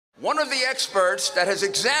One of the experts that has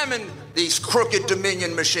examined these crooked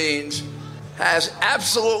Dominion machines has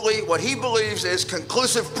absolutely what he believes is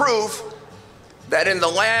conclusive proof that in the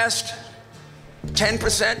last 10%,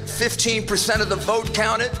 15% of the vote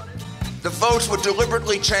counted, the votes were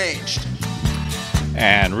deliberately changed.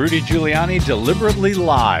 And Rudy Giuliani deliberately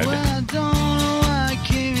lied. Well, I don't know why I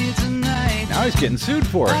came here tonight. Now he's getting sued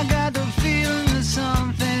for I it. got the feeling that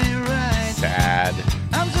something ain't right. Sad.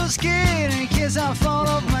 I'm so scared in case I fall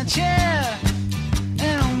off my chair.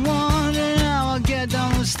 And I'm wondering how I'll get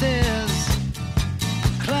down the stairs.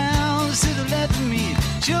 Clowns to the left of me,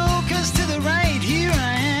 jokers to the right. Here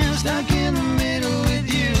I am, stuck in the middle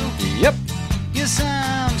with you. Yep. Yes,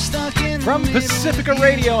 I'm stuck in the From middle Pacifica with you.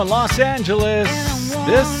 Radio in Los Angeles,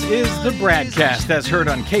 this is the BradCast that's heard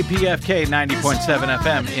on KPFK 90.7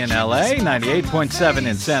 FM in LA, 98.7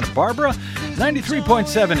 in Santa Barbara,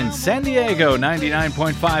 93.7 in San Diego,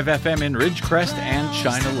 99.5 FM in Ridgecrest and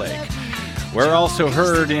China Lake. We're also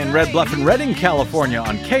heard in Red Bluff and Redding, California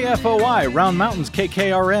on KFOI, Round Mountains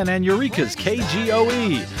KKRN, and Eureka's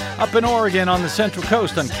KGOE. Up in Oregon on the Central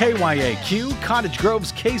Coast on KYAQ, Cottage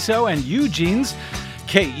Grove's KSO, and Eugene's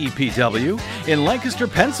KEPW. In Lancaster,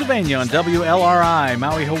 Pennsylvania on WLRI,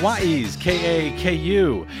 Maui, Hawaii's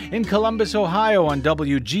KAKU. In Columbus, Ohio on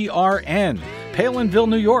WGRN. Palinville,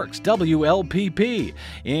 New York's WLPP.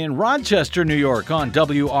 In Rochester, New York on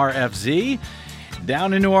WRFZ.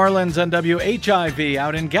 Down in New Orleans on WHIV,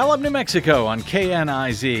 out in Gallup, New Mexico on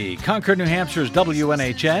KNIZ, Concord, New Hampshire's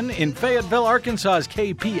WNHN, in Fayetteville, Arkansas's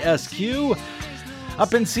KPSQ,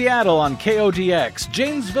 up in Seattle on KODX,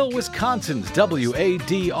 Janesville, Wisconsin's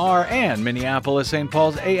WADR, and Minneapolis, St.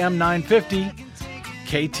 Paul's AM 950,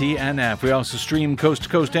 KTNF. We also stream coast to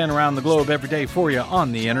coast and around the globe every day for you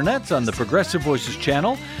on the internet, on the Progressive Voices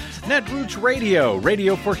channel, Netroots Radio,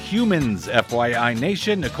 Radio for Humans, FYI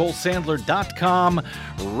Nation, NicoleSandler.com,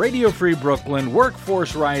 Radio Free Brooklyn,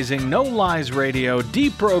 Workforce Rising, No Lies Radio,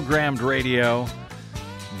 Deprogrammed Radio,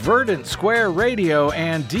 Verdant Square Radio,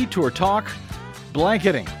 and Detour Talk,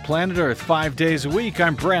 blanketing Planet Earth 5 days a week.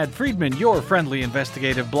 I'm Brad Friedman, your friendly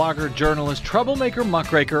investigative blogger, journalist, troublemaker,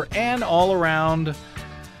 muckraker, and all-around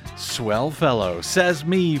swell fellow. Says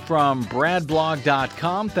me from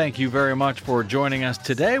bradblog.com. Thank you very much for joining us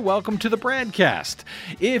today. Welcome to the BradCast.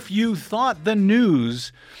 If you thought the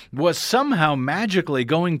news was somehow magically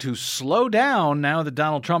going to slow down now that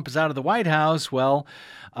Donald Trump is out of the White House, well,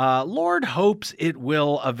 Lord hopes it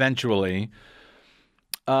will eventually.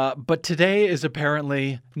 But today is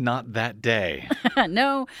apparently not that day.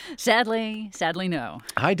 No, sadly no.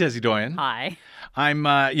 Hi, Desi Doyen. Hi.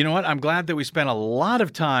 You know what? I'm glad that we spent a lot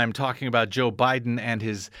of time talking about Joe Biden and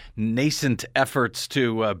his nascent efforts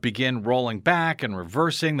to begin rolling back and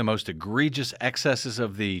reversing the most egregious excesses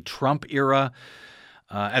of the Trump era,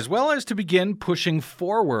 as well as to begin pushing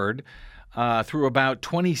forward through about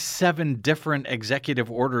 27 different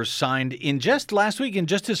executive orders signed in just last week, in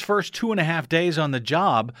just his first 2.5 days on the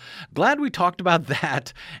job. Glad we talked about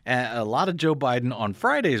that, a lot of Joe Biden on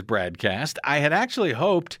Friday's BradCast. I had actually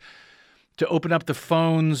hoped to open up the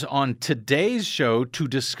phones on today's show to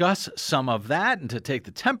discuss some of that and to take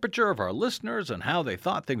the temperature of our listeners and how they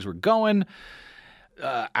thought things were going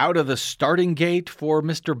out of the starting gate for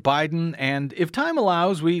Mr. Biden. And if time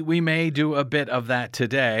allows, we may do a bit of that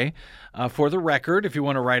today. For the record, if you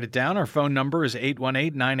want to write it down, our phone number is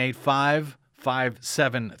 818-985-5735,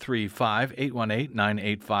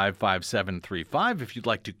 818-985-5735. If you'd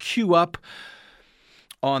like to queue up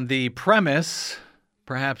on the premise,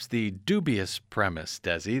 perhaps the dubious premise,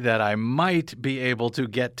 Desi, that I might be able to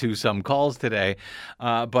get to some calls today.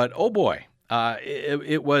 But oh boy,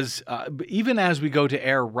 it was, even as we go to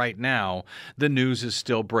air right now, the news is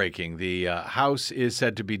still breaking. The House is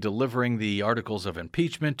said to be delivering the articles of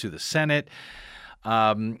impeachment to the Senate.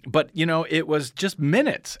 But, you know, it was just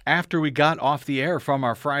minutes after we got off the air from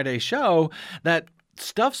our Friday show that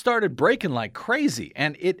stuff started breaking like crazy,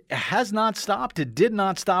 and it has not stopped. It did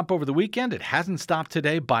not stop over the weekend. It hasn't stopped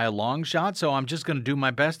today by a long shot, so I'm just going to do my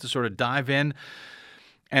best to sort of dive in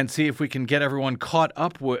and see if we can get everyone caught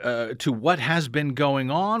up to what has been going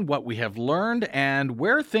on, what we have learned, and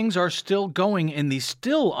where things are still going in the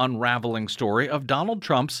still unraveling story of Donald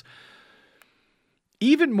Trump's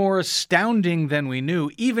even more astounding than we knew,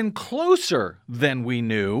 even closer than we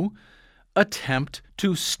knew, attempt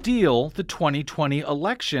to steal the 2020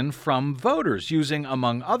 election from voters using,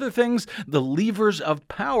 among other things, the levers of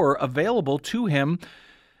power available to him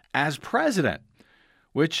as president,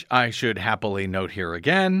 which I should happily note here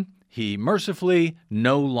again, he mercifully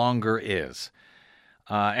no longer is.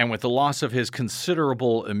 And with the loss of his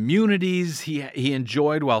considerable immunities he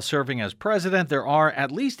enjoyed while serving as president, there are,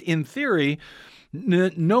 at least in theory,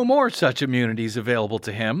 No more such immunities available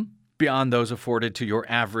to him beyond those afforded to your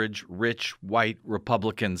average rich white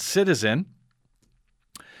Republican citizen.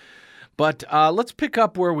 But let's pick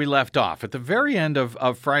up where we left off. At the very end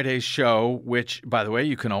of Friday's show, which, by the way,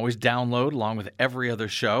 you can always download along with every other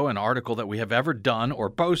show, an article that we have ever done or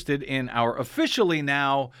posted in our officially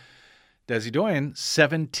now, Desi Doyen,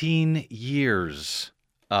 17 years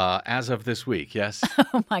as of this week. Yes.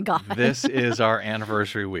 Oh, my God. This is our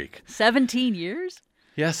anniversary week. 17 years?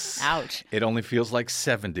 Yes. Ouch. It only feels like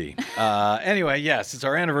 70. Anyway, yes, it's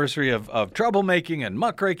our anniversary of troublemaking and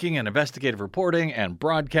muckraking and investigative reporting and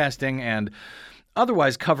broadcasting and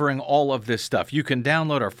otherwise covering all of this stuff. You can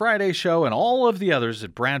download our Friday show and all of the others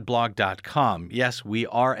at bradblog.com. Yes, we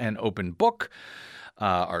are an open book.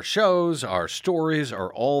 Our shows, our stories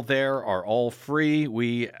are all there, are all free.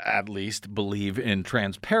 We at least believe in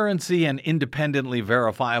transparency and independently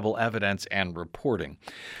verifiable evidence and reporting.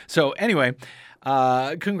 So anyway,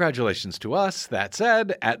 congratulations to us. That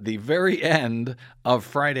said, at the very end of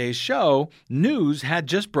Friday's show, news had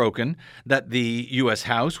just broken that the U.S.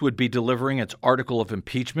 House would be delivering its article of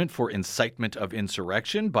impeachment for incitement of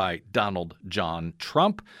insurrection by Donald John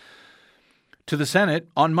Trump to the Senate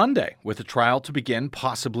on Monday, with a trial to begin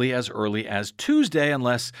possibly as early as Tuesday,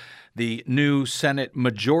 unless the new Senate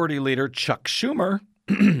Majority Leader Chuck Schumer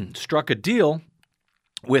struck a deal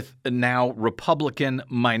with now Republican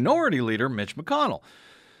Minority Leader Mitch McConnell,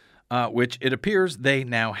 which it appears they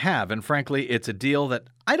now have. And frankly, it's a deal that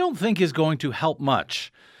I don't think is going to help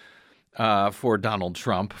much for Donald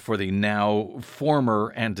Trump, for the now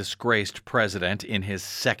former and disgraced president in his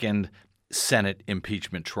second Senate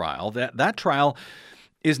impeachment trial. That trial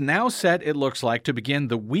is now set, it looks like, to begin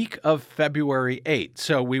the week of February 8th.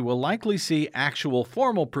 So we will likely see actual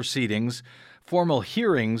formal proceedings, formal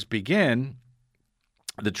hearings begin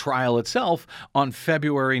the trial itself on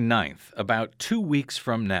February 9th, about 2 weeks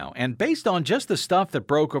from now. And based on just the stuff that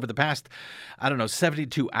broke over the past,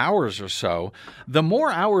 72 hours or so, the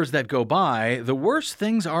more hours that go by, the worse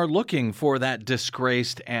things are looking for that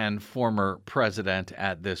disgraced and former president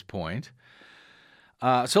at this point.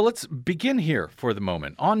 So let's begin here for the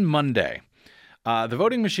moment. On Monday, the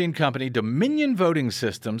voting machine company Dominion Voting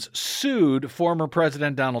Systems sued former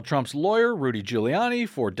President Donald Trump's lawyer, Rudy Giuliani,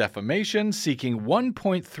 for defamation, seeking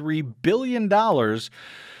 $1.3 billion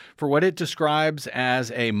for what it describes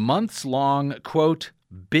as a months-long, quote,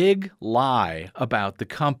 big lie about the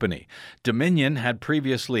company. Dominion had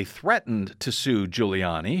previously threatened to sue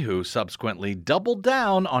Giuliani, who subsequently doubled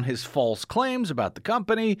down on his false claims about the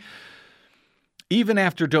company, even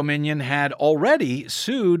after Dominion had already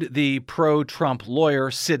sued the pro-Trump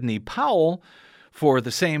lawyer Sidney Powell for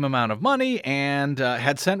the same amount of money and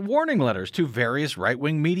had sent warning letters to various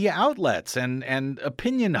right-wing media outlets and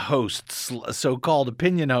opinion hosts, so-called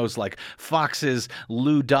opinion hosts like Fox's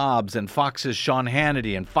Lou Dobbs and Fox's Sean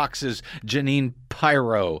Hannity and Fox's Janine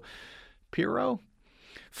Pirro,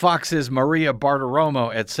 Fox's Maria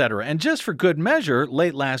Bartiromo, etc. And just for good measure,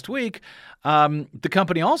 late last week, the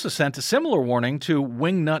company also sent a similar warning to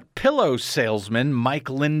wingnut pillow salesman Mike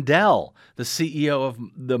Lindell, the CEO of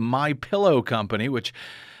the My Pillow company, which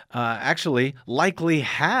actually likely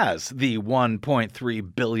has the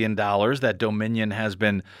 $1.3 billion that Dominion has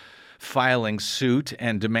been filing suit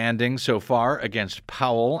and demanding so far against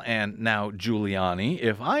Powell and now Giuliani.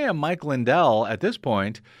 If I am Mike Lindell at this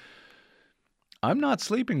point, I'm not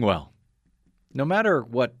sleeping well, no matter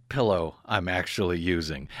what pillow I'm actually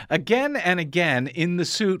using. Again and again in the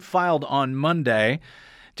suit filed on Monday,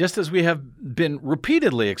 just as we have been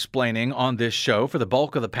repeatedly explaining on this show for the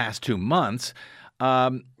bulk of the past 2 months,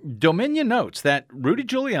 Dominion notes that Rudy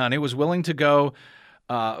Giuliani was willing to go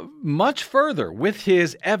much further with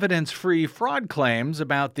his evidence-free fraud claims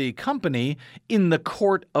about the company in the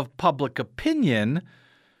court of public opinion,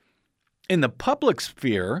 in the public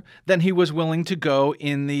sphere, than he was willing to go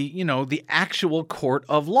in the actual court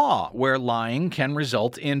of law, where lying can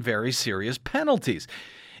result in very serious penalties.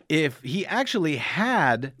 If he actually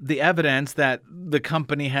had the evidence that the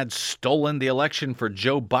company had stolen the election for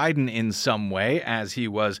Joe Biden in some way, as he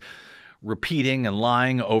was repeating and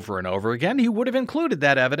lying over and over again, he would have included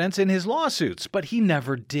that evidence in his lawsuits. But he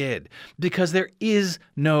never did, because there is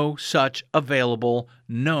no such available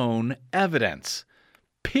known evidence.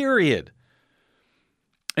 Period.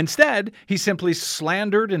 Instead, he simply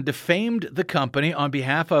slandered and defamed the company on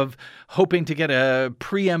behalf of hoping to get a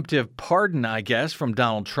preemptive pardon, I guess, from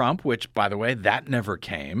Donald Trump, which, by the way, that never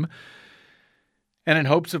came, and in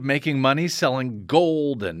hopes of making money selling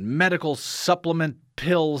gold and medical supplement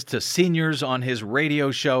pills to seniors on his radio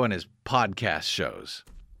show and his podcast shows.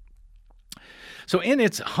 So in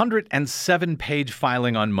its 107-page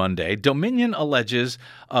filing on Monday, Dominion alleges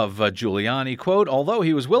of Giuliani, quote, although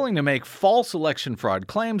he was willing to make false election fraud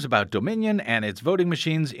claims about Dominion and its voting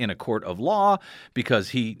machines in a court of law because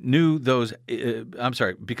he knew those,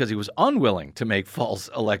 because he was unwilling to make false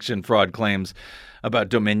election fraud claims about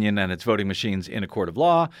Dominion and its voting machines in a court of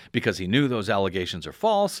law because he knew those allegations are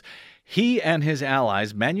false, he and his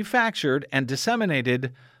allies manufactured and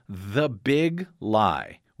disseminated the big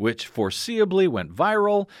lie, which foreseeably went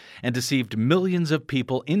viral and deceived millions of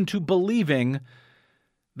people into believing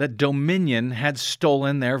that Dominion had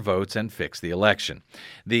stolen their votes and fixed the election.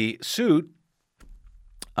 The suit,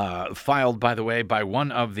 filed, by the way, by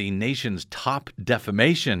one of the nation's top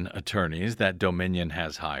defamation attorneys that Dominion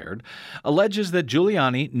has hired, alleges that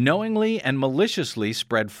Giuliani knowingly and maliciously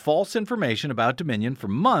spread false information about Dominion for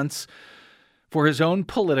months for his own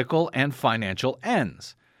political and financial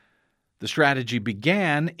ends. The strategy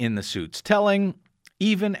began, in the suit's telling,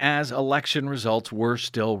 even as election results were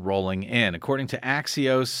still rolling in. According to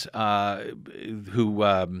Axios, who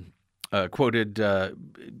quoted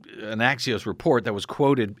an Axios report that was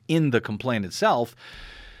quoted in the complaint itself,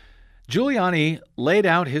 Giuliani laid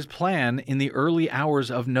out his plan in the early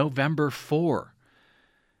hours of November 4.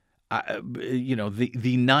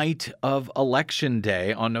 The night of Election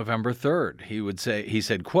Day on November 3rd. He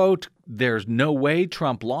said, quote, there's no way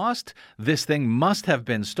Trump lost. This thing must have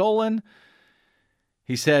been stolen.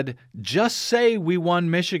 He said, just say we won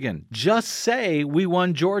Michigan. Just say we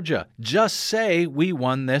won Georgia. Just say we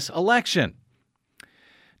won this election.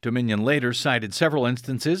 Dominion later cited several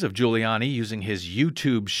instances of Giuliani using his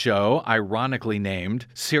YouTube show, ironically named,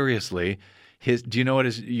 seriously, do you know what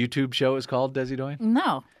his YouTube show is called, Desi Doyen?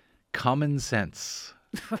 No. Common Sense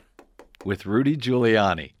with Rudy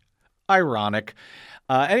Giuliani. Ironic.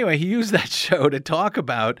 Anyway, he used that show to talk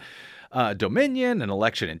about Dominion and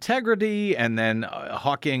election integrity, and then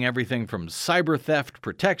hawking everything from cyber theft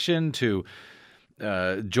protection to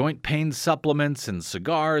joint pain supplements and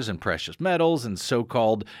cigars and precious metals and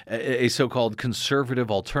a so-called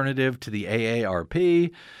conservative alternative to the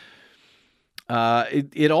AARP.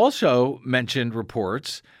 It also mentioned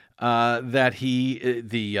reports that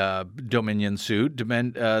the Dominion suit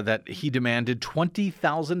that he demanded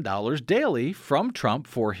 $20,000 daily from Trump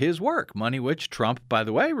for his work, money which Trump, by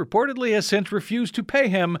the way, reportedly has since refused to pay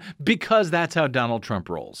him because that's how Donald Trump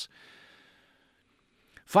rolls.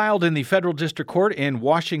 Filed in the federal district court in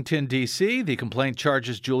Washington, D.C., the complaint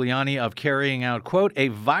charges Giuliani of carrying out, quote, a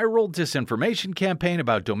viral disinformation campaign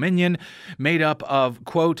about Dominion made up of,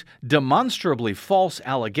 quote, demonstrably false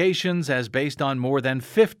allegations as based on more than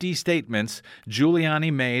 50 statements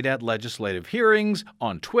Giuliani made at legislative hearings,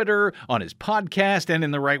 on Twitter, on his podcast, and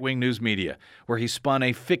in the right-wing news media, where he spun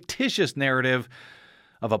a fictitious narrative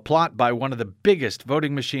of a plot by one of the biggest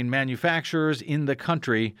voting machine manufacturers in the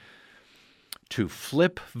country to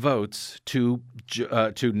flip votes to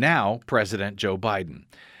now President Joe Biden.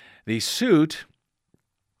 The suit,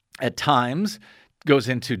 at times, goes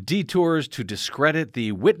into detours to discredit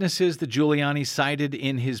the witnesses that Giuliani cited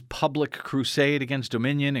in his public crusade against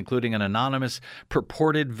Dominion, including an anonymous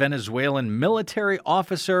purported Venezuelan military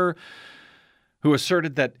officer who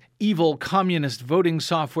asserted that evil communist voting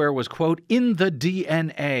software was, quote, in the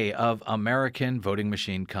DNA of American voting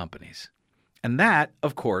machine companies. And that,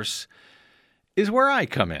 of course, is where I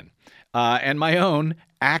come in, and my own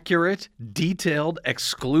accurate, detailed,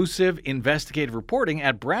 exclusive investigative reporting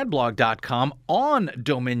at bradblog.com on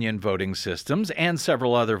Dominion voting systems and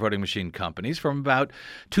several other voting machine companies from about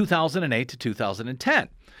 2008 to 2010,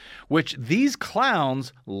 which these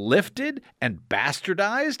clowns lifted and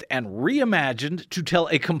bastardized and reimagined to tell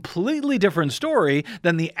a completely different story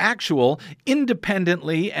than the actual,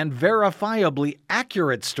 independently and verifiably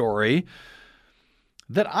accurate story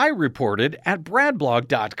that I reported at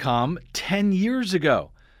bradblog.com 10 years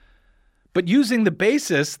ago. But using the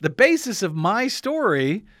basis of my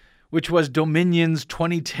story, which was Dominion's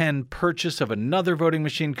 2010 purchase of another voting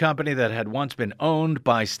machine company that had once been owned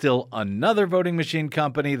by still another voting machine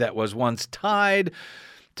company that was once tied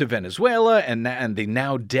to Venezuela and the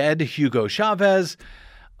now dead Hugo Chavez,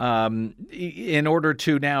 in order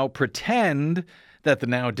to now pretend that the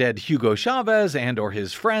now dead Hugo Chavez and or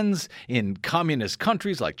his friends in communist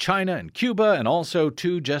countries like China and Cuba, and also,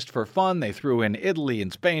 too, just for fun, they threw in Italy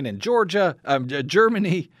and Spain and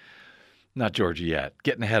Germany. Not Georgia yet.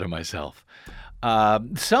 Getting ahead of myself.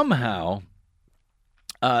 Somehow,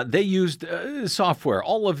 they used software.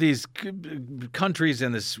 All of these countries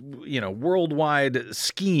in this, worldwide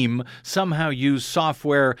scheme somehow use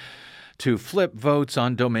software to flip votes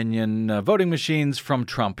on Dominion voting machines from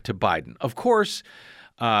Trump to Biden. Of course,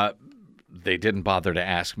 they didn't bother to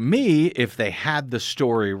ask me if they had the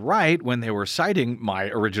story right when they were citing my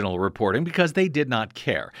original reporting because they did not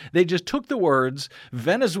care. They just took the words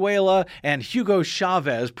Venezuela and Hugo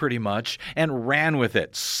Chavez pretty much and ran with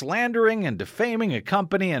it, slandering and defaming a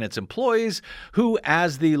company and its employees who,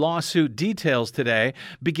 as the lawsuit details today,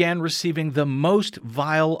 began receiving the most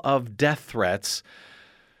vile of death threats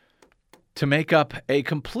to make up a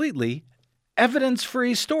completely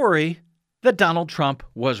evidence-free story that Donald Trump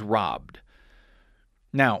was robbed.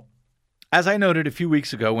 Now, as I noted a few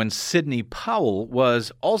weeks ago when Sidney Powell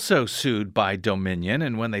was also sued by Dominion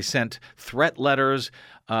and when they sent threat letters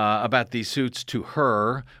about these suits to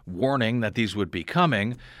her, warning that these would be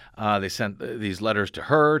coming, they sent these letters to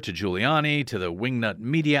her, to Giuliani, to the wingnut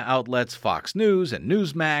media outlets, Fox News and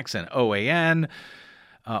Newsmax and OAN,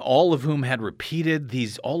 all of whom had repeated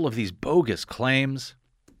all of these bogus claims.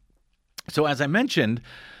 So as I mentioned,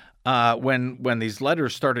 when these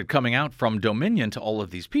letters started coming out from Dominion to all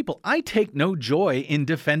of these people, I take no joy in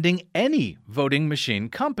defending any voting machine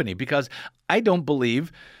company because I don't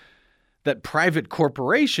believe that private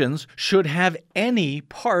corporations should have any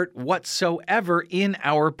part whatsoever in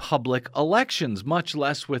our public elections, much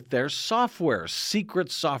less with their software,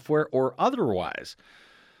 secret software or otherwise.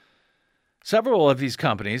 Several of these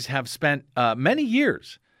companies have spent many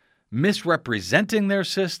years misrepresenting their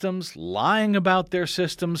systems, lying about their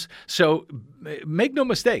systems. So make no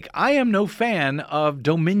mistake, I am no fan of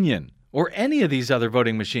Dominion or any of these other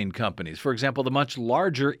voting machine companies. For example, the much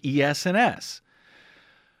larger ES&S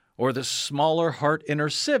or the smaller Hart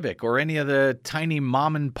InterCivic or any of the tiny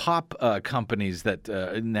mom and pop companies that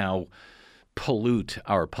now pollute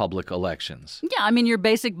our public elections. Yeah, I mean, your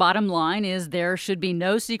basic bottom line is there should be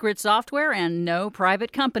no secret software and no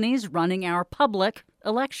private companies running our public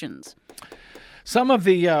elections. Some of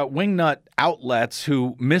the wingnut outlets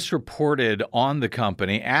who misreported on the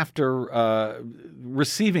company after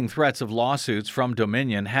receiving threats of lawsuits from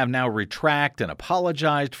Dominion have now retracted and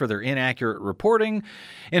apologized for their inaccurate reporting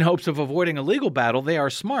in hopes of avoiding a legal battle. They are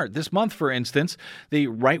smart. This month, for instance, the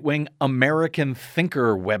right-wing American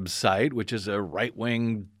Thinker website, which is a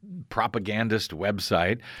right-wing propagandist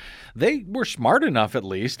website, they were smart enough, at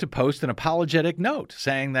least, to post an apologetic note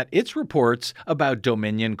saying that its reports about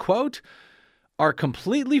Dominion, quote, are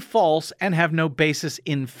completely false and have no basis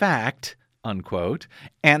in fact, unquote,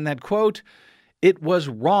 and that, quote, it was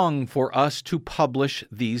wrong for us to publish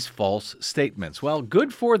these false statements. Well,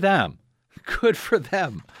 good for them. Good for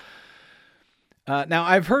them. Now,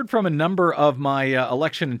 I've heard from a number of my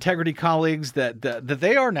election integrity colleagues that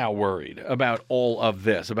they are now worried about all of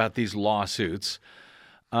this, about these lawsuits.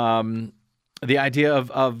 The idea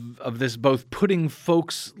of this both putting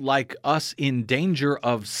folks like us in danger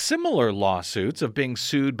of similar lawsuits, of being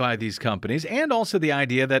sued by these companies, and also the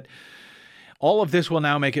idea that all of this will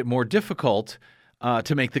now make it more difficult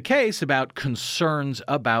to make the case about concerns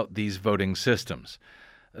about these voting systems.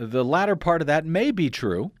 The latter part of that may be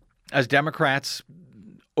true, as Democrats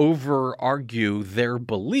over-argue their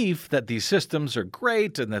belief that these systems are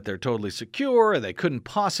great and that they're totally secure and they couldn't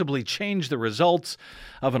possibly change the results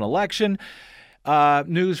of an election.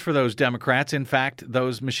 News for those Democrats. In fact,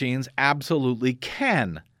 those machines absolutely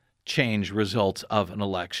can change results of an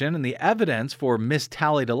election, and the evidence for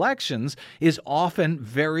mistallied elections is often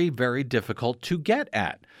very, very difficult to get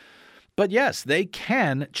at. But yes, they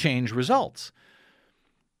can change results.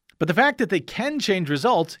 But the fact that they can change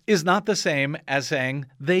results is not the same as saying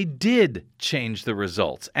they did change the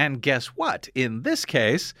results. And guess what? In this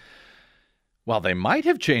case, while they might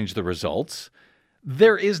have changed the results,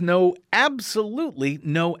 there is absolutely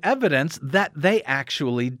no evidence that they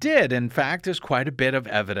actually did. In fact, there's quite a bit of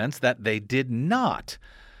evidence that they did not.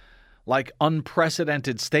 Like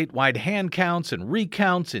unprecedented statewide hand counts and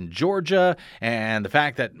recounts in Georgia, and the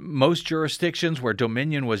fact that most jurisdictions where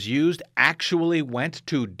Dominion was used actually went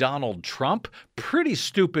to Donald Trump. Pretty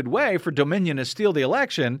stupid way for Dominion to steal the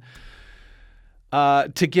election,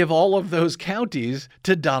 to give all of those counties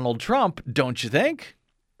to Donald Trump, don't you think?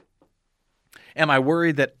 Am I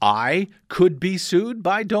worried that I could be sued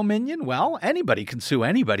by Dominion? Well, anybody can sue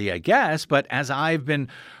anybody, I guess. But as I've been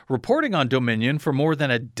reporting on Dominion for more than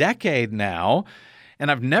a decade now, and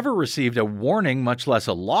I've never received a warning, much less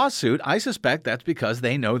a lawsuit, I suspect that's because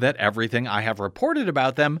they know that everything I have reported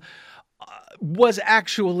about them was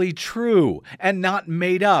actually true and not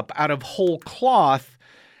made up out of whole cloth,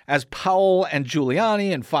 as Powell and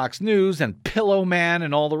Giuliani and Fox News and Pillow Man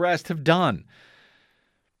and all the rest have done.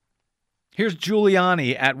 Here's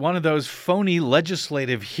Giuliani at one of those phony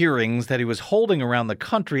legislative hearings that he was holding around the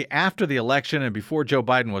country after the election and before Joe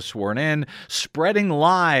Biden was sworn in, spreading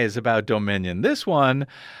lies about Dominion. This one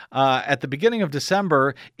at the beginning of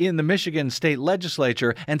December in the Michigan state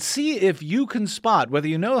legislature. And see if you can spot, whether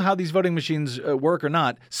you know how these voting machines work or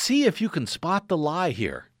not, see if you can spot the lie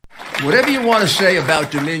here. Whatever you want to say about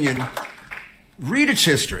Dominion, read its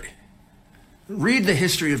history. Read the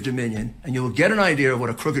history of Dominion, and you'll get an idea of what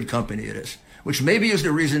a crooked company it is, which maybe is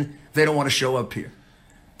the reason they don't want to show up here.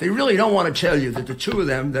 They really don't want to tell you that the two of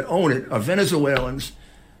them that own it are Venezuelans,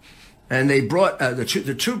 and they brought the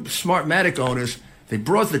two Smartmatic owners, they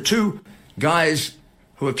brought the two guys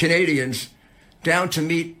who are Canadians down to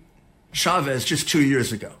meet Chavez just 2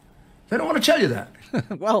 years ago. They don't want to tell you that.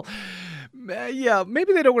 Well, yeah,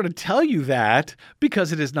 maybe they don't want to tell you that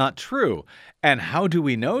because it is not true. And how do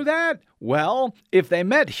we know that? Well, if they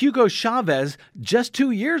met Hugo Chavez just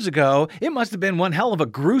 2 years ago, it must have been one hell of a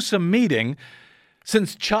gruesome meeting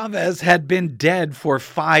since Chavez had been dead for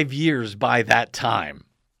 5 years by that time.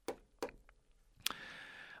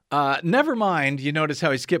 Never mind, you notice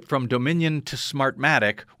how he skipped from Dominion to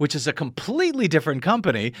Smartmatic, which is a completely different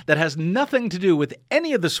company that has nothing to do with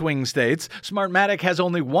any of the swing states. Smartmatic has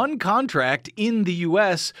only one contract in the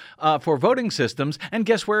U.S. For voting systems, and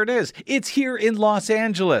guess where it is? It's here in Los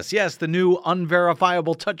Angeles. Yes, the new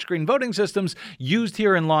unverifiable touchscreen voting systems used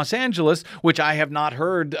here in Los Angeles, which I have not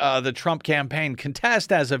heard the Trump campaign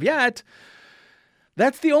contest as of yet.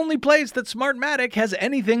 That's the only place that Smartmatic has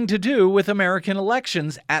anything to do with American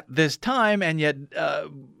elections at this time, and yet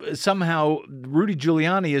somehow Rudy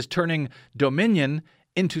Giuliani is turning Dominion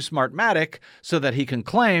into Smartmatic so that he can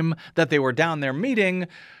claim that they were down there meeting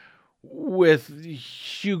with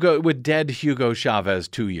dead Hugo Chavez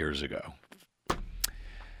 2 years ago.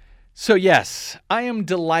 So yes, I am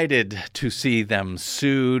delighted to see them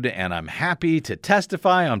sued, and I'm happy to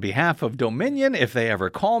testify on behalf of Dominion if they ever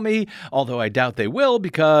call me, although I doubt they will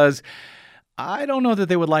because I don't know that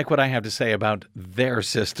they would like what I have to say about their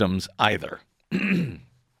systems either.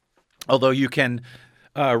 Although you can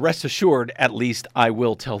rest assured, at least I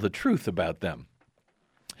will tell the truth about them.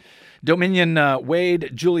 Dominion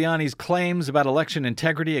weighed Giuliani's claims about election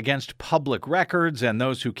integrity against public records and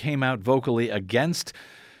those who came out vocally against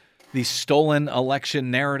the stolen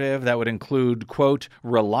election narrative. That would include, quote,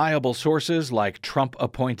 reliable sources like Trump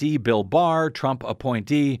appointee Bill Barr, Trump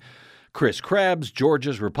appointee Chris Krebs,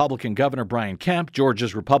 Georgia's Republican Governor Brian Kemp,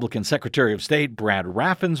 Georgia's Republican Secretary of State Brad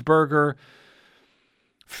Raffensperger,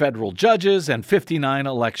 federal judges, and 59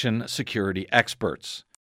 election security experts.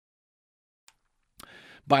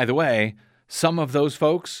 By the way, some of those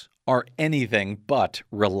folks are anything but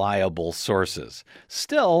reliable sources.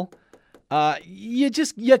 Still, you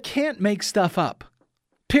can't make stuff up,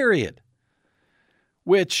 period.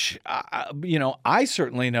 Which, I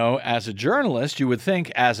certainly know as a journalist, you would think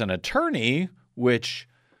as an attorney, which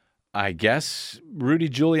I guess Rudy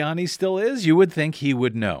Giuliani still is, you would think he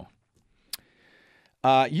would know.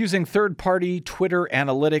 Using third-party Twitter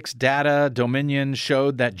analytics data, Dominion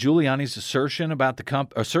showed that Giuliani's assertions about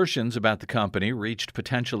the company reached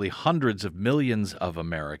potentially hundreds of millions of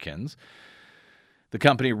Americans. The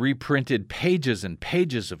company reprinted pages and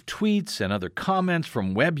pages of tweets and other comments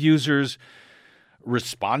from web users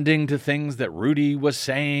responding to things that Rudy was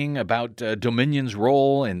saying about Dominion's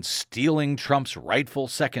role in stealing Trump's rightful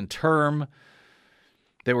second term.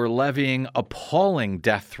 They were levying appalling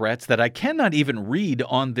death threats that I cannot even read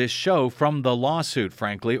on this show from the lawsuit,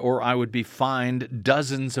 frankly, or I would be fined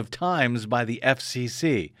dozens of times by the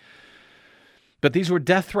FCC. But these were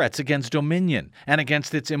death threats against Dominion and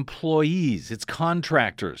against its employees, its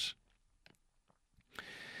contractors.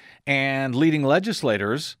 And leading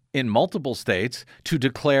legislators in multiple states to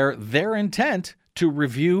declare their intent to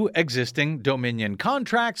review existing Dominion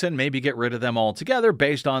contracts and maybe get rid of them altogether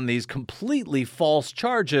based on these completely false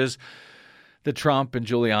charges that Trump and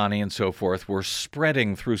Giuliani and so forth were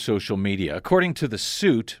spreading through social media. According to the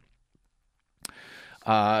suit,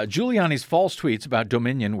 Giuliani's false tweets about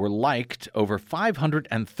Dominion were liked over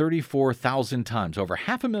 534,000 times, over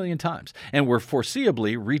 500,000 times, and were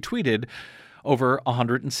foreseeably retweeted over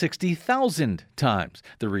 160,000 times.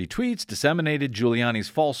 The retweets disseminated Giuliani's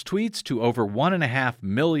false tweets to over 1.5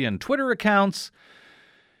 million Twitter accounts.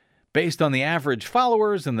 Based on the average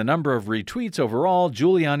followers and the number of retweets overall,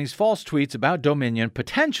 Giuliani's false tweets about Dominion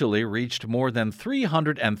potentially reached more than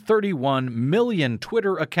 331 million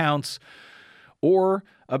Twitter accounts, or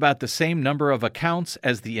about the same number of accounts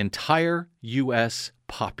as the entire U.S.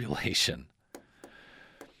 population.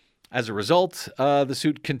 As a result, the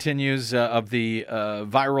suit continues of the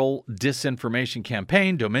viral disinformation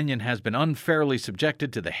campaign. Dominion has been unfairly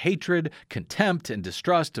subjected to the hatred, contempt, and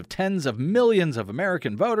distrust of tens of millions of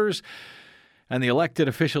American voters and the elected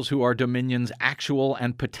officials who are Dominion's actual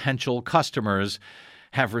and potential customers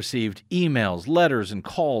have received emails, letters, and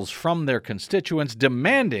calls from their constituents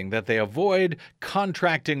demanding that they avoid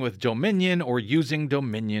contracting with Dominion or using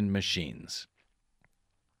Dominion machines.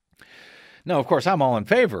 Now, of course, I'm all in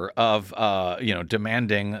favor of,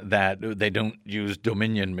 demanding that they don't use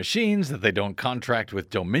Dominion machines, that they don't contract with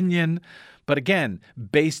Dominion. But again,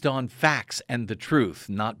 based on facts and the truth,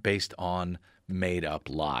 not based on made-up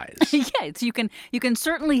lies. Yes, you can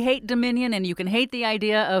certainly hate Dominion, and you can hate the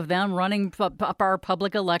idea of them running up our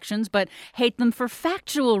public elections, but hate them for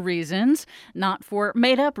factual reasons, not for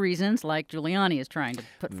made-up reasons like Giuliani is trying to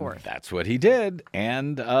put forth. That's what he did,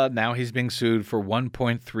 and now he's being sued for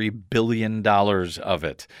 $1.3 billion of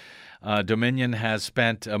it. Dominion has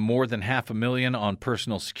spent more than $500,000 on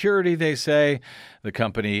personal security, they say. The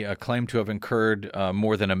company claimed to have incurred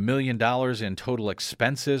more than $1 million in total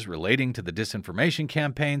expenses relating to the disinformation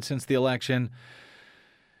campaign since the election.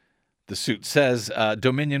 The suit says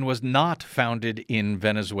Dominion was not founded in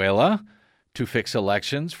Venezuela to fix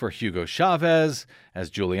elections for Hugo Chavez,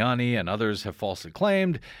 as Giuliani and others have falsely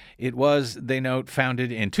claimed. It was, they note,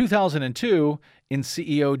 founded in 2002 in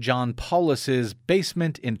CEO John Paulus's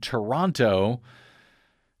basement in Toronto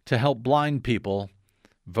to help blind people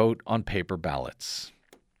vote on paper ballots.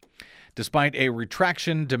 Despite a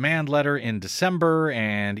retraction demand letter in December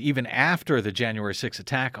and even after the January 6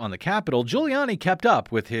 attack on the Capitol, Giuliani kept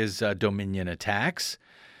up with his Dominion attacks.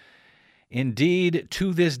 Indeed,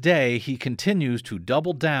 to this day, he continues to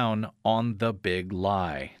double down on the big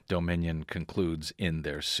lie, Dominion concludes in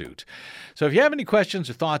their suit. So if you have any questions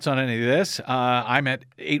or thoughts on any of this, I'm at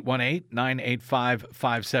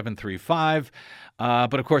 818-985-5735.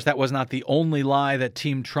 But of course, that was not the only lie that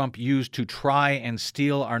Team Trump used to try and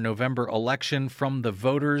steal our November election from the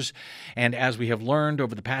voters. And as we have learned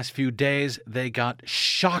over the past few days, they got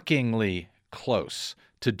shockingly close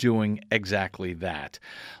to doing exactly that.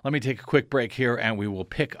 Let me take a quick break here, and we will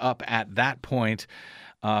pick up at that point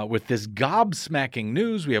with this gobsmacking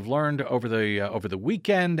news we have learned over the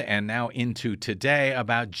weekend and now into today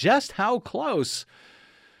about just how close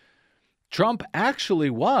Trump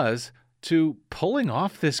actually was to pulling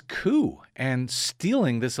off this coup and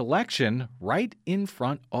stealing this election right in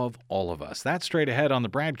front of all of us. That's straight ahead on the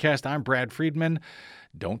BradCast. I'm Brad Friedman.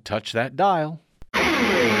 Don't touch that dial.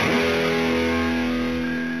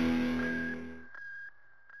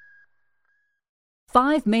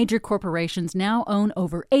 5 major corporations now own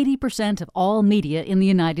over 80% of all media in the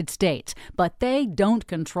United States, but they don't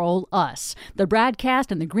control us. The BradCast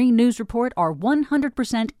and the Green News Report are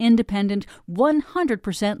 100% independent,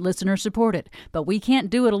 100% listener-supported. But we can't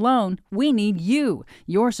do it alone. We need you.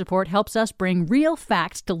 Your support helps us bring real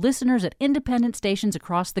facts to listeners at independent stations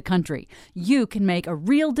across the country. You can make a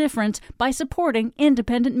real difference by supporting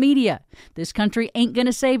independent media. This country ain't going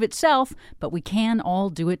to save itself, but we can all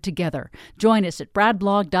do it together. Join us at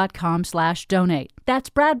bradblog.com/donate.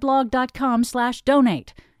 That's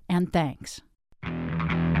bradblog.com/donate. And thanks.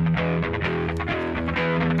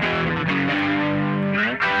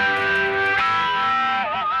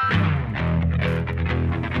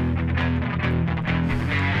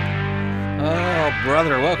 Oh,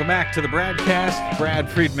 brother. Welcome back to the BradCast. Brad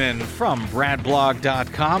Friedman from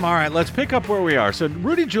bradblog.com. All right, let's pick up where we are. So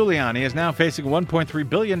Rudy Giuliani is now facing a $1.3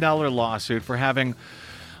 billion lawsuit for having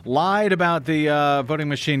lied about the voting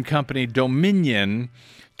machine company Dominion.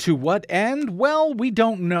 To what end? Well, we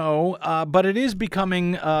don't know, but it is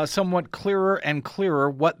becoming somewhat clearer and clearer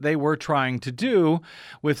what they were trying to do,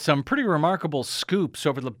 with some pretty remarkable scoops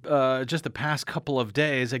over the just the past couple of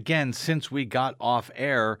days, again, since we got off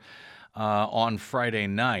air on Friday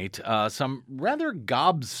night. Some rather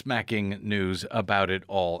gobsmacking news about it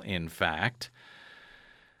all, in fact.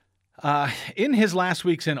 In his last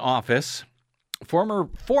weeks in office,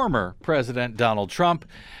 Former President Donald Trump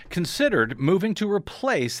considered moving to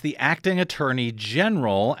replace the acting attorney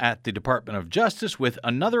general at the Department of Justice with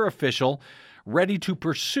another official ready to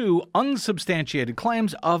pursue unsubstantiated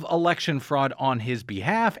claims of election fraud on his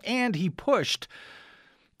behalf, and he pushed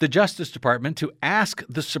the Justice Department to ask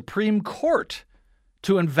the Supreme Court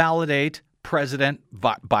to invalidate President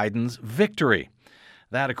Biden's victory.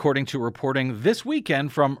 That, according to reporting this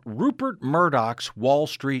weekend from Rupert Murdoch's Wall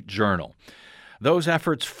Street Journal. Those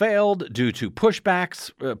efforts failed due to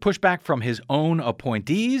pushback from his own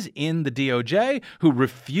appointees in the DOJ, who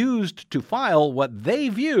refused to file what they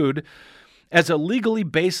viewed as a legally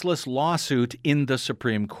baseless lawsuit in the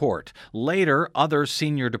Supreme Court. Later, other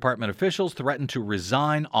senior department officials threatened to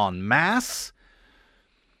resign en masse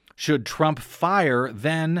should Trump fire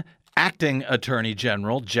then Acting Attorney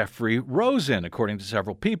General Jeffrey Rosen, according to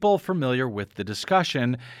several people familiar with the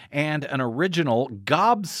discussion, and an original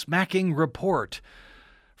gobsmacking report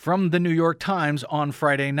from the New York Times on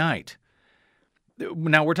Friday night.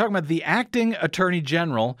 Now, we're talking about the acting attorney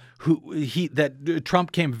general that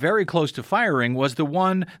Trump came very close to firing was the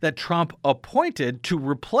one that Trump appointed to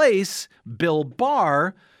replace Bill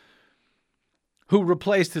Barr, who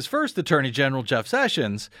replaced his first attorney general, Jeff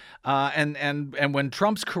Sessions. And when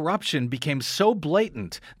Trump's corruption became so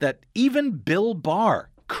blatant that even Bill Barr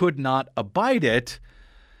could not abide it,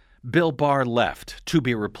 Bill Barr left to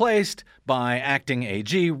be replaced by acting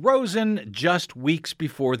AG Rosen just weeks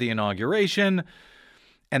before the inauguration.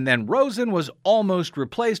 And then Rosen was almost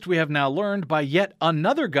replaced, we have now learned, by yet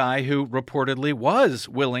another guy who reportedly was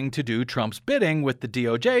willing to do Trump's bidding with the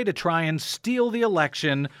DOJ to try and steal the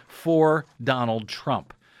election for Donald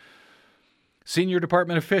Trump. Senior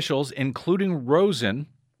department officials, including Rosen,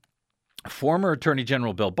 former Attorney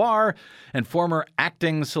General Bill Barr, and former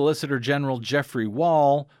acting Solicitor General Jeffrey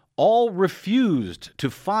Wall, all refused to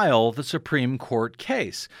file the Supreme Court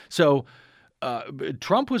case. So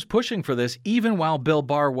Trump was pushing for this even while Bill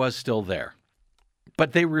Barr was still there.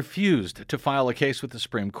 But they refused to file a case with the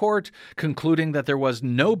Supreme Court, concluding that there was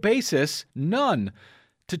no basis, none,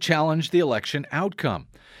 to challenge the election outcome.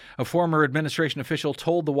 A former administration official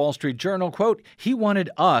told the Wall Street Journal, quote, he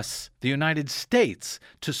wanted us, the United States,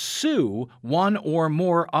 to sue one or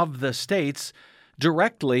more of the states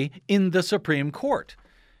directly in the Supreme Court.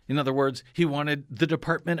 In other words, he wanted the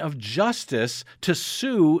Department of Justice to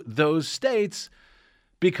sue those states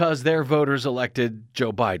because their voters elected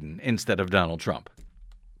Joe Biden instead of Donald Trump.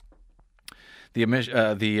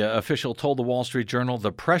 The official told the Wall Street Journal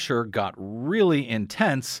the pressure got really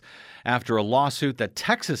intense after a lawsuit that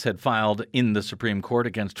Texas had filed in the Supreme Court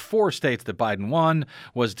against 4 states that Biden won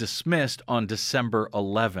was dismissed on December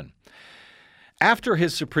 11. After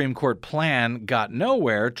his Supreme Court plan got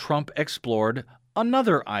nowhere, Trump explored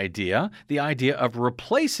another idea, the idea of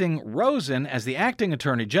replacing Rosen as the acting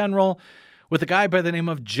attorney general with a guy by the name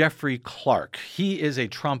of Jeffrey Clark. He is a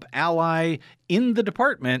Trump ally in the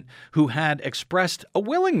department who had expressed a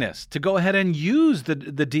willingness to go ahead and use the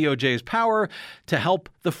DOJ's power to help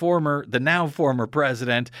the now former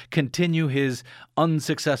president continue his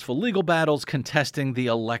unsuccessful legal battles contesting the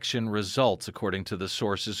election results, according to the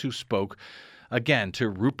sources who spoke again to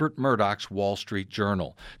Rupert Murdoch's Wall Street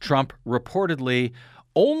Journal. Trump reportedly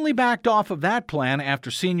only backed off of that plan after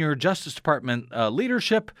senior Justice Department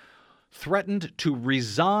leadership threatened to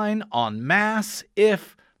resign en masse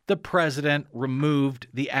if the president removed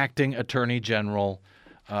the acting Attorney General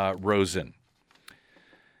Rosen.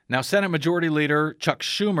 Now, Senate Majority Leader Chuck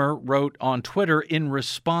Schumer wrote on Twitter in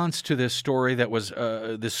response to this story that was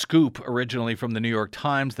the scoop originally from the New York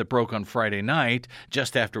Times that broke on Friday night,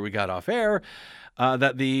 just after we got off air,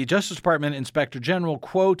 that the Justice Department Inspector General,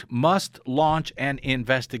 quote, must launch an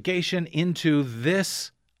investigation into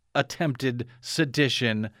this attempted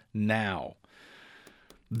sedition now.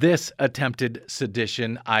 This attempted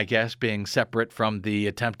sedition, I guess, being separate from the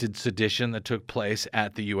attempted sedition that took place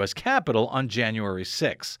at the U.S. Capitol on January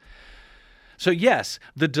 6th. So yes,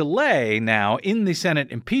 the delay now in the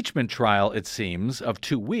Senate impeachment trial, it seems, of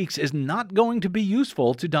 2 weeks is not going to be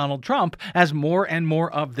useful to Donald Trump as more and more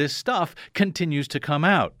of this stuff continues to come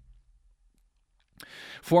out.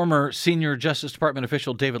 Former senior Justice Department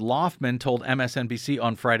official David Loffman told MSNBC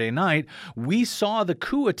on Friday night, we saw the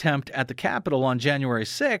coup attempt at the Capitol on January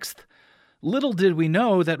 6th. Little did we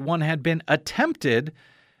know that one had been attempted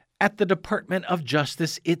at the Department of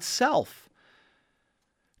Justice itself.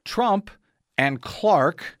 Trump and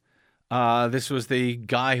Clark, this was the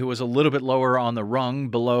guy who was a little bit lower on the rung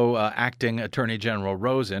below acting Attorney General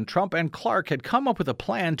Rosen. Trump and Clark had come up with a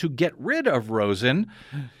plan to get rid of Rosen,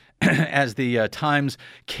 as the Times'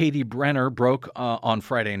 Katie Brenner broke on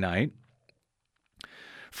Friday night,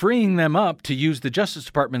 freeing them up to use the Justice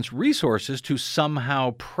Department's resources to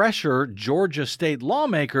somehow pressure Georgia state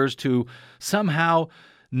lawmakers to somehow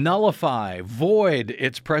void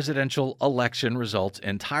its presidential election results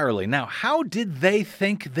entirely. Now, how did they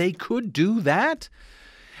think they could do that?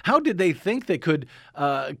 How did they think they could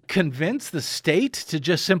convince the state to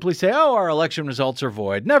just simply say, oh, our election results are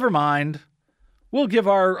void, never mind. We'll give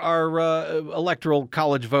our electoral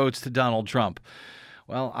college votes to Donald Trump.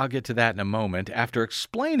 Well, I'll get to that in a moment after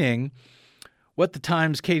explaining what the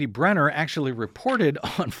Times' Katie Brenner actually reported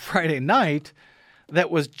on Friday night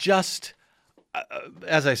that was just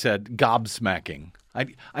as I said, gobsmacking.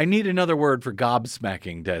 I need another word for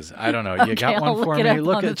gobsmacking, Des. I don't know. You Okay, got one I'll for look it me?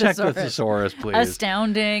 up on the Check the thesaurus. thesaurus, please.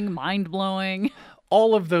 Astounding, mind-blowing.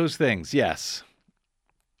 All of those things, yes.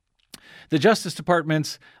 The Justice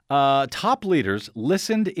Department's top leaders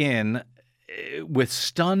listened in with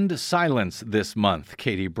stunned silence this month,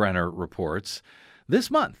 Katie Brenner reports. This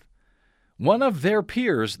month, one of their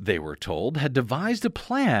peers, they were told, had devised a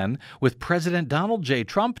plan with President Donald J.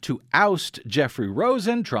 Trump to oust Jeffrey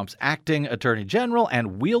Rosen, Trump's acting attorney general,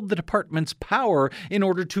 and wield the department's power in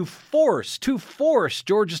order to force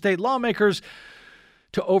Georgia state lawmakers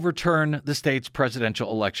to overturn the state's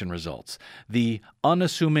presidential election results. The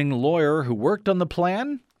unassuming lawyer who worked on the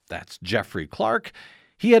plan, that's Jeffrey Clark,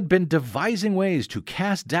 he had been devising ways to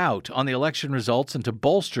cast doubt on the election results and to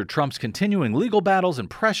bolster Trump's continuing legal battles and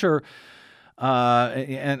pressure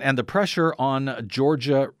and the pressure on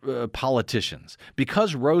Georgia politicians.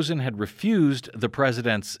 Because Rosen had refused the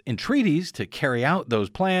president's entreaties to carry out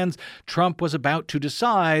those plans, Trump was about to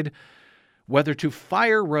decide whether to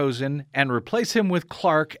fire Rosen and replace him with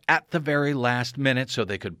Clark at the very last minute so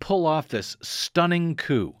they could pull off this stunning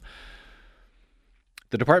coup.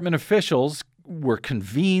 The department officials were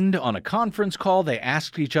convened on a conference call. They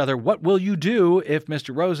asked each other, what will you do if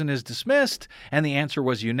Mr. Rosen is dismissed? And the answer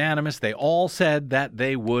was unanimous. They all said that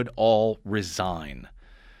they would all resign.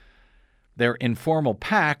 Their informal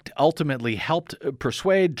pact ultimately helped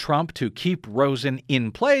persuade Trump to keep Rosen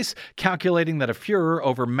in place, calculating that a furor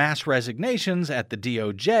over mass resignations at the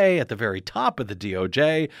DOJ, at the very top of the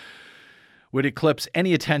DOJ, would eclipse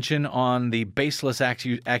any attention on the baseless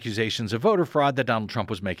accusations of voter fraud that Donald Trump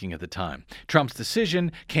was making at the time. Trump's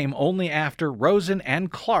decision came only after Rosen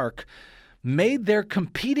and Clark made their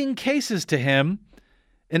competing cases to him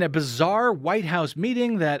in a bizarre White House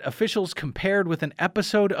meeting that officials compared with an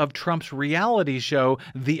episode of Trump's reality show,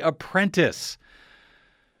 The Apprentice,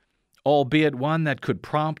 albeit one that could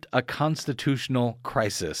prompt a constitutional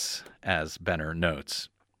crisis, as Benner notes.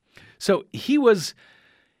 So he was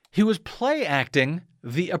play acting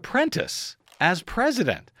The Apprentice as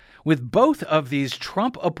president, with both of these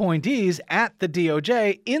Trump appointees at the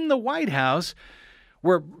DOJ in the White House,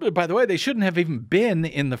 where, by the way, they shouldn't have even been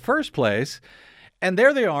in the first place. And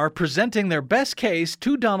there they are presenting their best case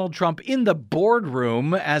to Donald Trump in the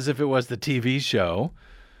boardroom as if it was the TV show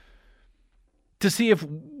to see if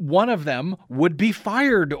one of them would be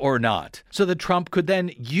fired or not, so that Trump could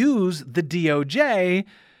then use the DOJ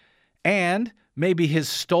and maybe his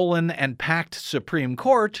stolen and packed Supreme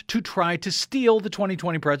Court to try to steal the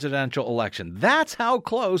 2020 presidential election. That's how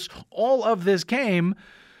close all of this came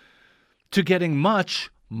to getting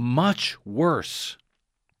much, much worse.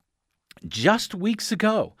 Just weeks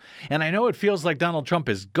ago. And I know it feels like Donald Trump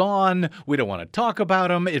is gone. We don't want to talk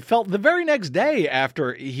about him. It felt the very next day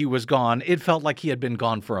after he was gone, it felt like he had been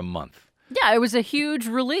gone for a month. Yeah, it was a huge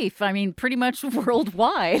relief. I mean, pretty much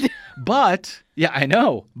worldwide. But, yeah, I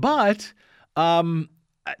know. But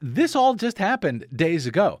this all just happened days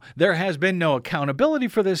ago. There has been no accountability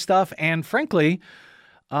for this stuff. And frankly,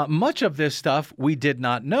 much of this stuff we did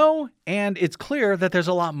not know. And it's clear that there's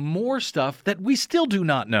a lot more stuff that we still do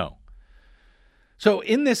not know. So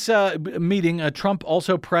in this meeting, Trump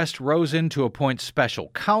also pressed Rosen to appoint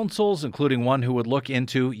special counsels, including one who would look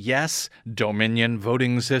into, yes, Dominion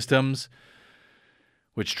voting systems,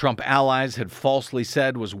 which Trump allies had falsely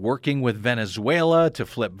said was working with Venezuela to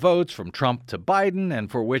flip votes from Trump to Biden,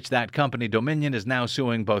 and for which that company, Dominion, is now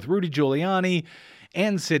suing both Rudy Giuliani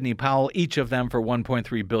and Sidney Powell, each of them for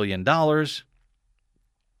 $1.3 billion.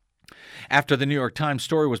 After the New York Times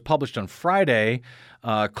story was published on Friday,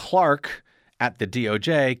 Clark at the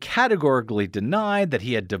DOJ categorically denied that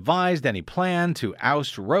he had devised any plan to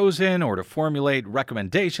oust Rosen or to formulate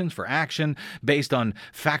recommendations for action based on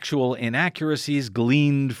factual inaccuracies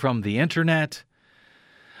gleaned from the internet.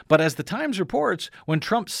 But as the Times reports, when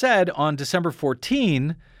Trump said on December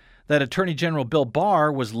 14 that Attorney General Bill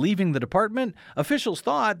Barr was leaving the department, officials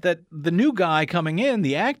thought that the new guy coming in,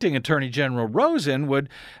 the acting Attorney General Rosen, would,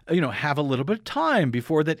 have a little bit of time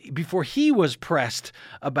before he was pressed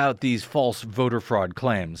about these false voter fraud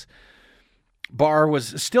claims. Barr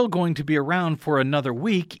was still going to be around for another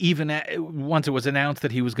week, even once it was announced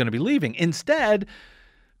that he was going to be leaving. Instead,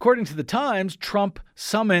 according to the Times, Trump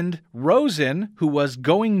summoned Rosen, who was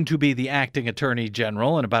going to be the acting attorney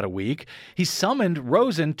general in about a week. He summoned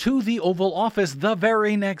Rosen to the Oval Office the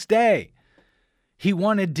very next day. He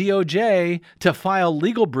wanted DOJ to file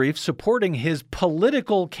legal briefs supporting his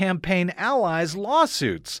political campaign allies'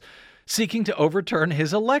 lawsuits, seeking to overturn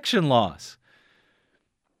his election loss.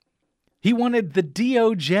 He wanted the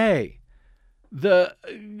DOJ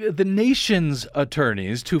the nation's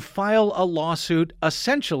attorneys to file a lawsuit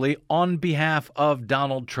essentially on behalf of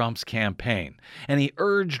Donald Trump's campaign. And he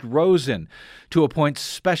urged Rosen to appoint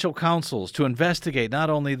special counsels to investigate not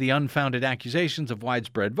only the unfounded accusations of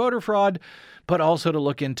widespread voter fraud, but also to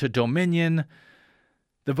look into Dominion,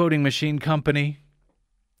 the voting machine company.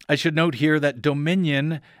 I should note here that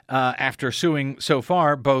Dominion, after suing so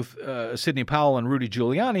far, both Sidney Powell and Rudy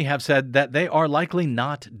Giuliani have said that they are likely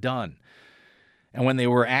not done. And when they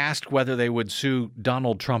were asked whether they would sue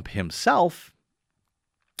Donald Trump himself,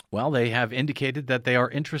 well, they have indicated that they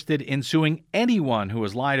are interested in suing anyone who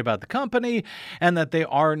has lied about the company and that they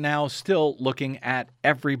are now still looking at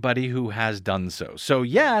everybody who has done so. So,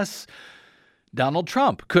 yes, Donald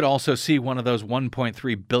Trump could also see one of those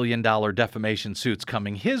 $1.3 billion defamation suits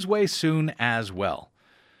coming his way soon as well.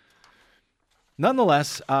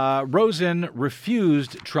 Nonetheless, Rosen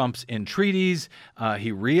refused Trump's entreaties.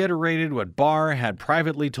 He reiterated what Barr had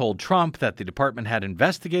privately told Trump, that the department had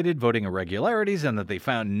investigated voting irregularities and that they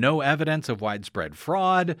found no evidence of widespread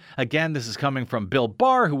fraud. Again, this is coming from Bill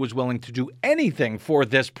Barr, who was willing to do anything for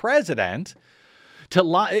this president. To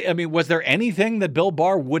lie. I mean, was there anything that Bill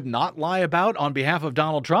Barr would not lie about on behalf of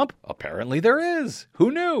Donald Trump? Apparently there is. Who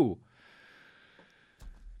knew?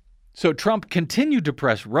 So Trump continued to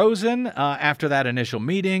press Rosen after that initial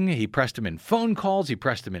meeting. He pressed him in phone calls. He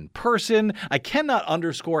pressed him in person. I cannot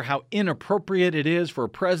underscore how inappropriate it is for a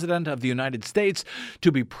president of the United States to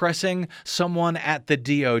be pressing someone at the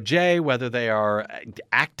DOJ, whether they are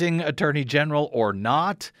acting attorney general or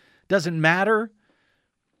not. Doesn't matter.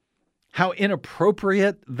 How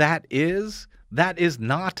inappropriate that is. That is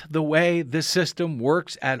not the way this system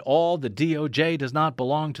works at all. The DOJ does not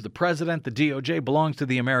belong to the president. The DOJ belongs to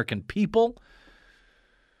the American people.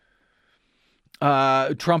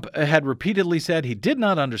 Trump had repeatedly said he did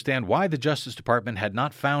not understand why the Justice Department had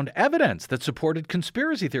not found evidence that supported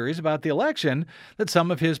conspiracy theories about the election that some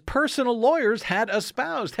of his personal lawyers had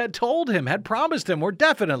espoused, had told him, had promised him were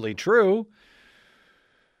definitely true.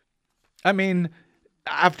 I mean,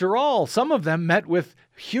 after all, some of them met with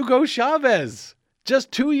Hugo Chavez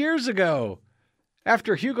just 2 years ago,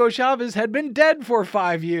 after Hugo Chavez had been dead for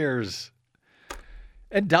 5 years.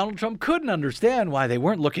 And Donald Trump couldn't understand why they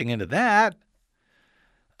weren't looking into that.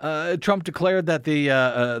 Trump declared that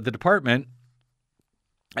the department,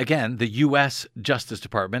 again, the U.S. Justice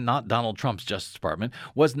Department, not Donald Trump's Justice Department,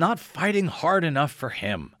 was not fighting hard enough for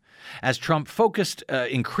him. As Trump focused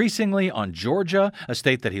increasingly on Georgia, a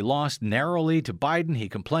state that he lost narrowly to Biden, he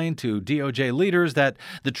complained to DOJ leaders that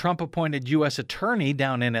the Trump-appointed U.S. attorney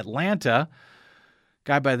down in Atlanta, a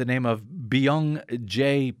guy by the name of Byung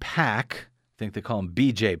J. Pak, I think they call him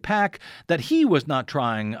BJ Pak, that he was not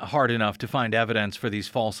trying hard enough to find evidence for these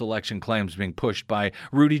false election claims being pushed by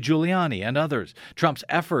Rudy Giuliani and others. Trump's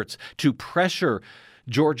efforts to pressure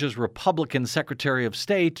Georgia's Republican Secretary of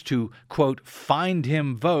State to, quote, find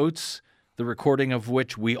him votes, the recording of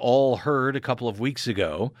which we all heard a couple of weeks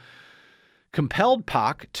ago, compelled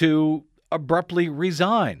Pak to abruptly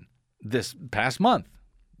resign this past month.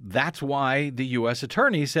 That's why the U.S.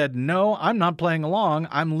 attorney said, no, I'm not playing along,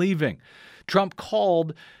 I'm leaving. Trump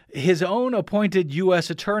called his own appointed U.S.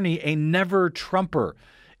 attorney a never-Trumper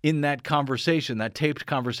in that conversation, that taped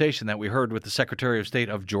conversation that we heard with the Secretary of State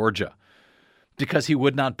of Georgia, because he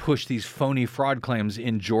would not push these phony fraud claims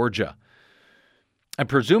in Georgia. And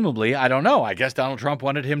presumably, I don't know, I guess Donald Trump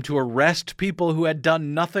wanted him to arrest people who had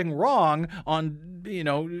done nothing wrong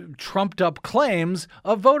on, trumped up claims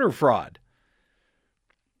of voter fraud.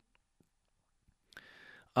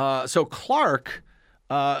 So Clark,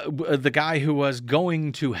 the guy who was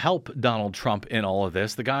going to help Donald Trump in all of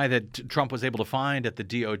this, the guy that Trump was able to find at the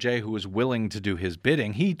DOJ who was willing to do his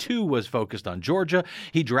bidding, he too was focused on Georgia.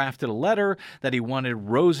 He drafted a letter that he wanted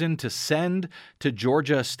Rosen to send to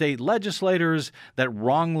Georgia state legislators that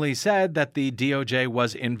wrongly said that the DOJ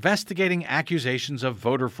was investigating accusations of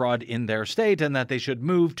voter fraud in their state and that they should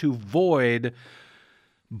move to void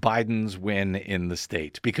Biden's win in the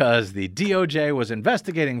state. Because the DOJ was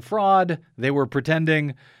investigating fraud, they were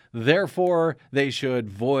pretending, therefore they should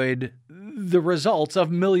void the results of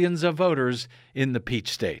millions of voters in the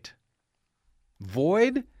Peach State.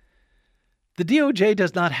 Void? The DOJ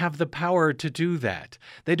does not have the power to do that.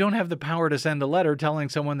 They don't have the power to send a letter telling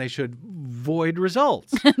someone they should void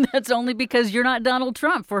results. That's only because you're not Donald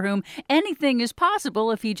Trump, for whom anything is possible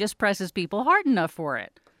if he just presses people hard enough for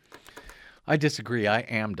it. I disagree. I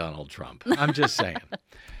am Donald Trump. I'm just saying.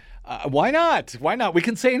 Why not? Why not? We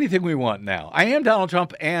can say anything we want now. I am Donald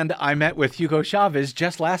Trump, and I met with Hugo Chavez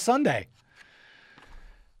just last Sunday.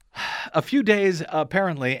 A few days,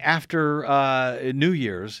 apparently, after New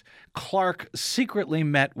Year's, Clark secretly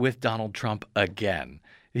met with Donald Trump again.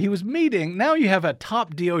 He was meeting. Now you have a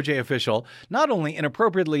top DOJ official not only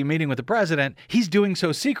inappropriately meeting with the president, he's doing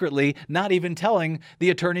so secretly, not even telling the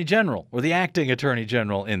attorney general or the acting attorney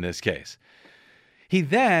general in this case. He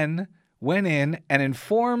then went in and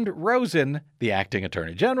informed Rosen, the acting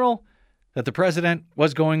attorney general, that the president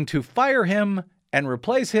was going to fire him and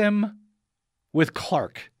replace him with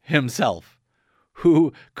Clark himself,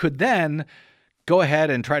 who could then go ahead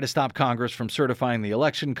and try to stop Congress from certifying the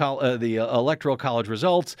electoral college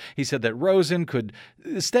results. He said that Rosen could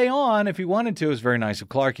stay on if he wanted to. It was very nice of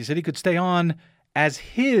Clark. He said he could stay on as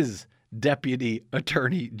his deputy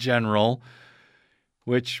attorney general,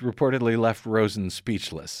 which reportedly left Rosen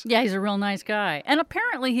speechless. Yeah, he's a real nice guy. And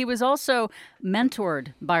apparently he was also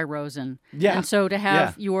mentored by Rosen. Yeah. And so to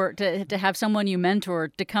have to have someone you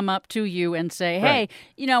mentored to come up to you and say, hey,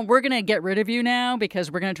 right, we're going to get rid of you now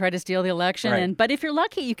because we're going to try to steal the election. Right. But if you're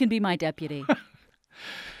lucky, you can be my deputy.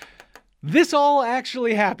 This all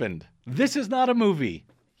actually happened. This is not a movie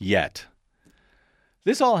yet.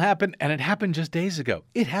 This all happened, and it happened just days ago.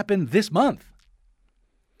 It happened this month.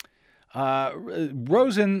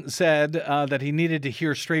 Rosen said that he needed to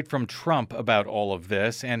hear straight from Trump about all of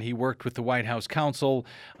this, and he worked with the White House counsel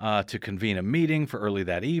to convene a meeting for early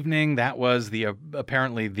that evening. That was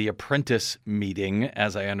apparently the apprentice meeting,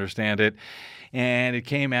 as I understand it, and it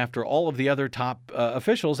came after all of the other top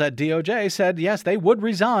officials at DOJ said, yes, they would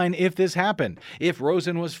resign if this happened, if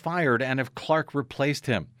Rosen was fired and if Clark replaced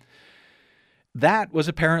him. That was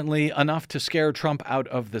apparently enough to scare Trump out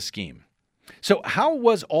of the scheme. So how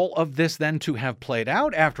was all of this then to have played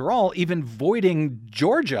out? After all, even voiding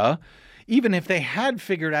Georgia, even if they had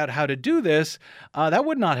figured out how to do this, that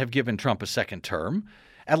would not have given Trump a second term.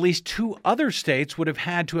 At least 2 other states would have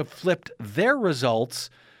had to have flipped their results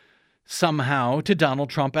somehow to Donald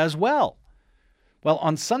Trump as well. Well,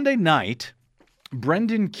 on Sunday night,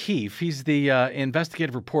 Brendan Keefe, he's the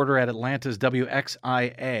investigative reporter at Atlanta's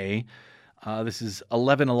WXIA, this is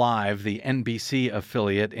 11 Alive, the NBC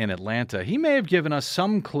affiliate in Atlanta. He may have given us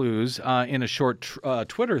some clues in a short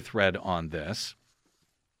Twitter thread on this.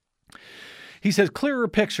 He says, clearer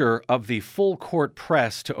picture of the full court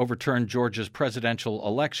press to overturn Georgia's presidential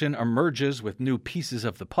election emerges with new pieces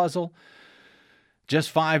of the puzzle. Just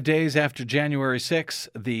 5 days after January 6th,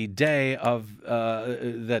 the day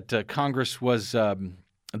after Congress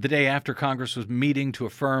was meeting to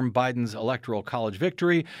affirm Biden's electoral college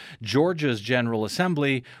victory, Georgia's General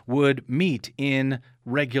Assembly would meet in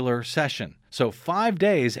regular session. So 5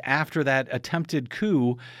 days after that attempted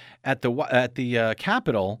coup at the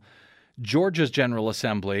Capitol, Georgia's General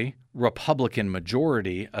Assembly, Republican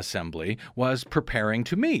majority assembly, was preparing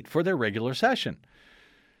to meet for their regular session.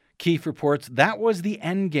 Keefe reports that was the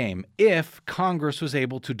end game if Congress was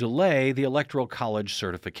able to delay the electoral college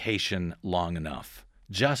certification long enough.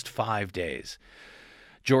 Just 5 days.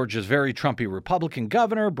 Georgia's very Trumpy Republican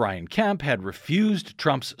governor, Brian Kemp, had refused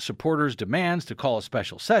Trump's supporters' demands to call a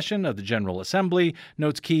special session of the General Assembly,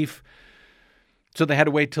 notes Keefe. So they had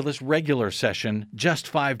to wait till this regular session just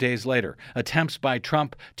 5 days later. Attempts by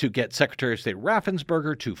Trump to get Secretary of State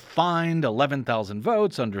Raffensperger to find 11,000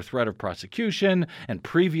 votes under threat of prosecution and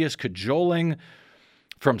previous cajoling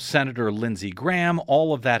from Senator Lindsey Graham,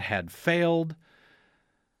 all of that had failed.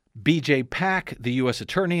 B.J. Pack, the U.S.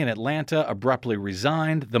 attorney in Atlanta, abruptly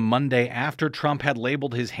resigned the Monday after Trump had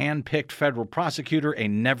labeled his hand-picked federal prosecutor a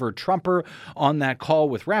never-Trumper on that call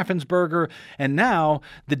with Raffensperger. And now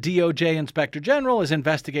the DOJ Inspector General is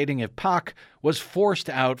investigating if Pack was forced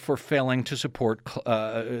out for failing to support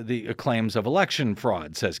the claims of election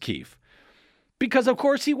fraud, says Keefe. Because, of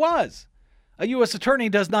course, he was. A U.S. attorney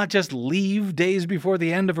does not just leave days before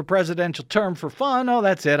the end of a presidential term for fun. Oh,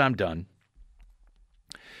 that's it. I'm done.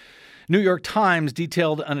 New York Times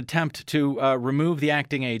detailed an attempt to remove the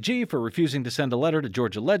acting AG for refusing to send a letter to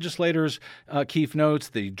Georgia legislators. Keefe notes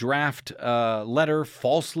the draft letter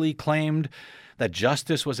falsely claimed that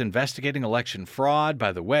Justice was investigating election fraud.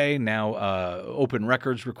 By the way, now open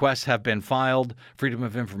records requests have been filed, Freedom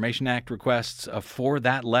of Information Act requests for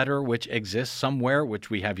that letter, which exists somewhere, which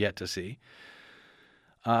we have yet to see.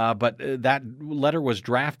 But that letter was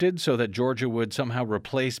drafted so that Georgia would somehow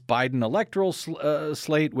replace Biden electoral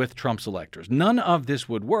slate with Trump's electors. None of this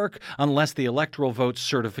would work unless the electoral vote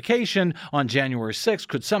certification on January 6th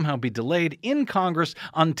could somehow be delayed in Congress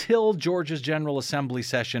until Georgia's General Assembly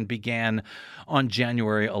session began on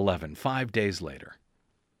January 11, 5 days later.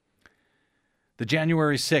 The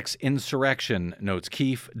January 6th insurrection, notes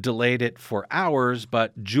Keefe, delayed it for hours,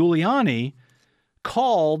 but Giuliani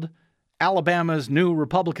called Alabama's new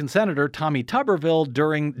Republican Senator Tommy Tuberville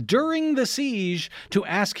during the siege to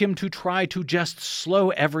ask him to try to just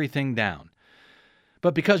slow everything down.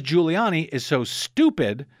 But because Giuliani is so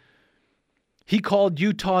stupid, he called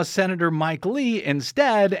Utah Senator Mike Lee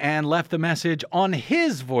instead and left the message on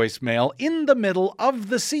his voicemail in the middle of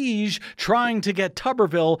the siege, trying to get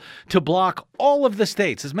Tuberville to block all of the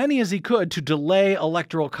states, as many as he could, to delay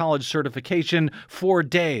Electoral College certification for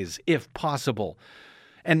days, if possible.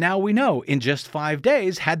 And now we know, in just 5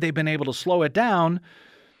 days, had they been able to slow it down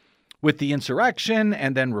with the insurrection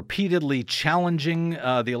and then repeatedly challenging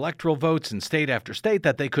the electoral votes in state after state,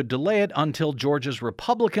 that they could delay it until Georgia's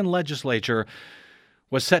Republican legislature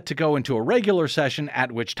was set to go into a regular session,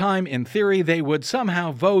 at which time, in theory, they would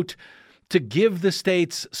somehow vote to give the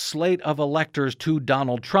state's slate of electors to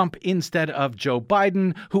Donald Trump instead of Joe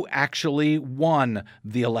Biden, who actually won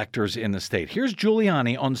the electors in the state. Here's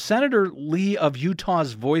Giuliani on Senator Lee of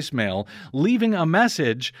Utah's voicemail, leaving a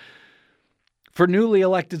message for newly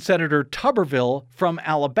elected Senator Tuberville from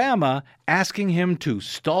Alabama, asking him to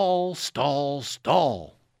stall.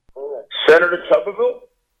 Senator Tuberville,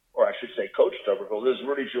 or I should say Coach Tuberville, this is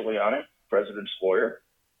Rudy Giuliani, President's lawyer.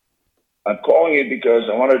 I'm calling you because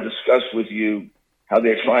I want to discuss with you how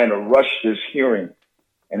they're trying to rush this hearing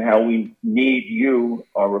and how we need you,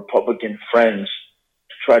 our Republican friends,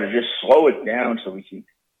 to try to just slow it down so we can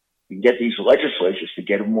get these legislatures to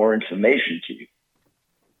get more information to you.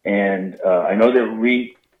 And I know they're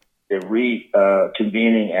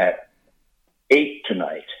reconvening at 8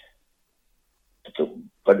 tonight.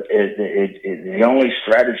 But the only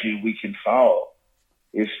strategy we can follow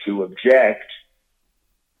is to object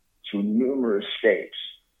to numerous states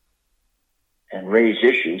and raise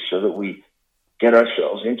issues so that we get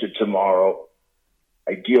ourselves into tomorrow,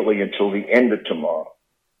 ideally until the end of tomorrow.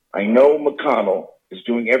 I know McConnell is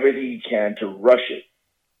doing everything he can to rush it,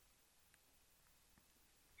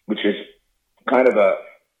 which is kind of a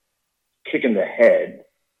kick in the head,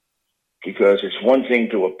 because it's one thing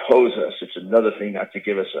to oppose us. It's another thing not to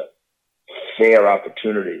give us a fair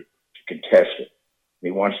opportunity to contest it. He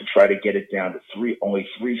wants to try to get it down to only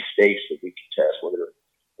three states that we contest, whether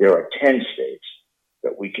there are 10 states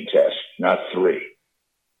that we contest, not 3.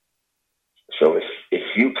 So if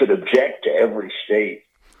you could object to every state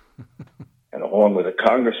and along with a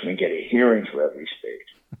congressman get a hearing for every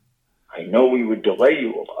state, I know we would delay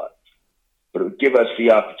you a lot, but it would give us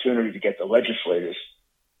the opportunity to get the legislators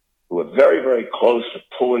who are very, very close to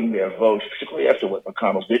pulling their votes, particularly after what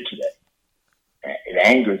McConnell did today. It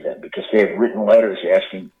angered them because they have written letters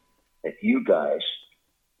asking that you guys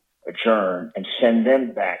adjourn and send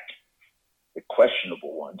them back the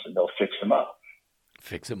questionable ones, and they'll fix them up.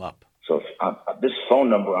 Fix them up. So this phone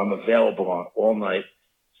number I'm available on all night,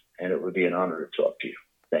 and it would be an honor to talk to you.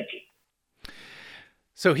 Thank you.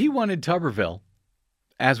 So he wanted Tuberville,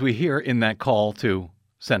 as we hear in that call to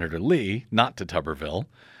Senator Lee, not to Tuberville,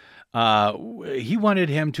 he wanted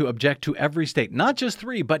him to object to every state, not just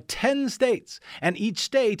 3, but 10 states. And each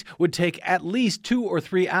state would take at least 2 or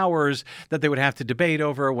 3 hours that they would have to debate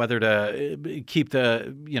over whether to keep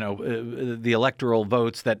the electoral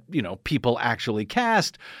votes that, people actually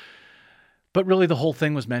cast. But really the whole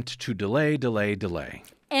thing was meant to delay.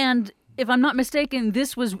 And if I'm not mistaken,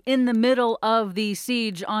 this was in the middle of the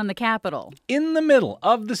siege on the Capitol. In the middle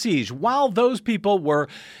of the siege, while those people were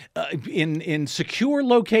in secure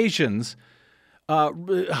locations,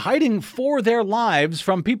 hiding for their lives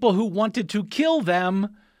from people who wanted to kill them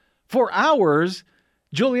for hours,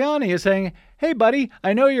 Giuliani is saying, hey, buddy,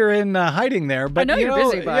 I know you're in hiding there, but I know you're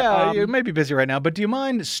busy, but yeah, you may be busy right now, but do you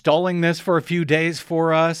mind stalling this for a few days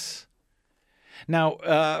for us?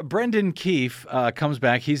 Now, Brendan Keefe comes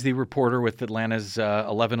back. He's the reporter with Atlanta's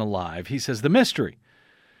 11 Alive. He says, the mystery.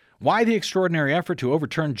 Why the extraordinary effort to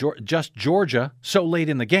overturn just Georgia so late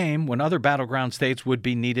in the game when other battleground states would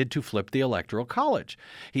be needed to flip the Electoral College?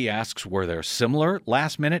 He asks, were there similar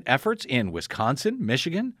last-minute efforts in Wisconsin,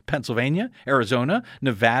 Michigan, Pennsylvania, Arizona,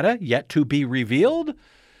 Nevada, yet to be revealed?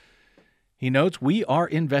 He notes, we are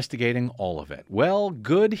investigating all of it. Well,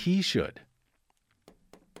 good he should.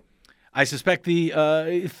 I suspect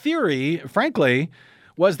the theory, frankly,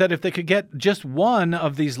 was that if they could get just one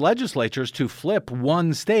of these legislatures to flip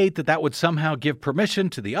one state, that would somehow give permission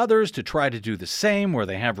to the others to try to do the same, where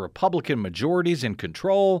they have Republican majorities in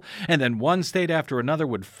control, and then one state after another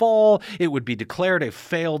would fall. It would be declared a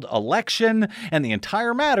failed election, and the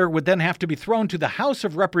entire matter would then have to be thrown to the House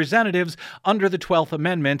of Representatives under the 12th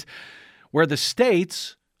Amendment, where the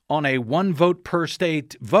states, on a one vote per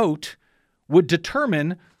state vote, would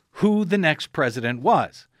determine who the next president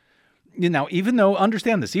was. Now,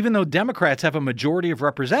 understand this, even though Democrats have a majority of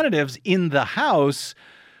representatives in the House,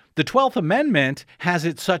 The 12th Amendment has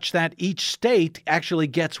it such that each state actually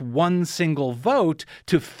gets one single vote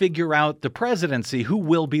to figure out the presidency, who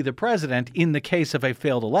will be the president in the case of a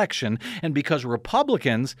failed election. And because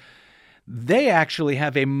Republicans, they actually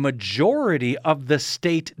have a majority of the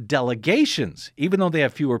state delegations. Even though they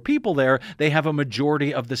have fewer people there, they have a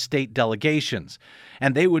majority of the state delegations.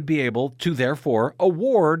 And they would be able to therefore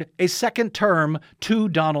award a second term to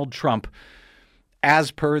Donald Trump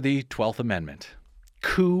as per the 12th Amendment.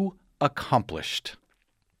 Coup accomplished.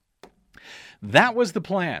 That was the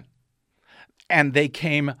plan. And they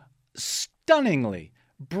came stunningly,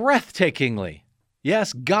 breathtakingly,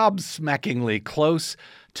 yes, gobsmackingly close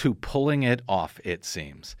to pulling it off, it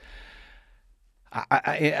seems.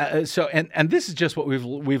 And this is just what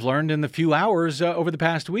we've learned in the few hours over the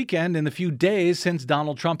past weekend, in the few days since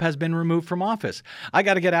Donald Trump has been removed from office. I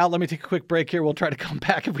got to get out. Let me take a quick break here. We'll try to come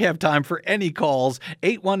back if we have time for any calls.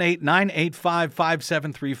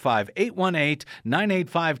 818-985-5735.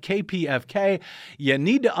 818-985-KPFK. You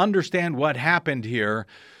need to understand what happened here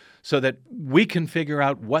so that we can figure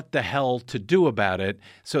out what the hell to do about it,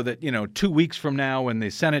 so that, 2 weeks from now when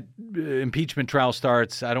the Senate impeachment trial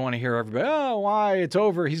starts, I don't want to hear everybody, oh, why? It's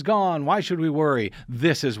over. He's gone. Why should we worry?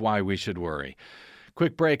 This is why we should worry.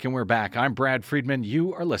 Quick break and we're back. I'm Brad Friedman.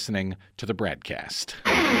 You are listening to the BradCast.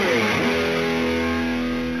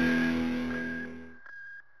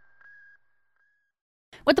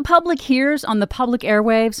 What the public hears on the public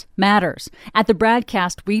airwaves matters. At the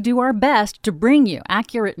BradCast, we do our best to bring you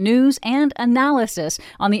accurate news and analysis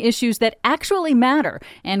on the issues that actually matter,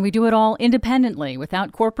 and we do it all independently,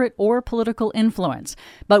 without corporate or political influence.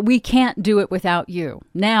 But we can't do it without you,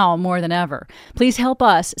 now more than ever. Please help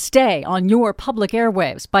us stay on your public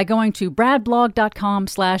airwaves by going to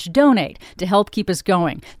bradblog.com/donate to help keep us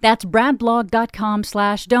going. That's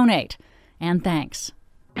bradblog.com/donate. And thanks.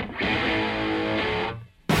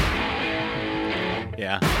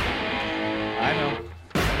 Yeah, I know.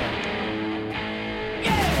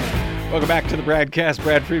 Welcome back to the BradCast.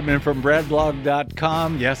 Brad Friedman from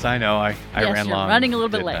bradblog.com. Yes, I know. I ran long. Running a little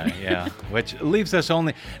bit late. Yeah, which leaves us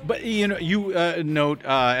only. But, you note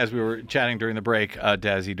as we were chatting during the break,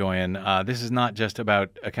 Dazzy Doyen, this is not just about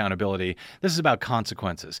accountability. This is about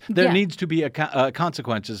consequences. There needs to be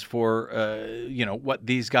consequences for, what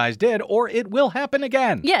these guys did, or it will happen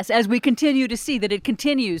again. Yes, as we continue to see that it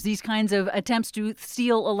continues, these kinds of attempts to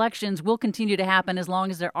steal elections will continue to happen as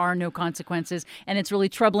long as there are no consequences. And it's really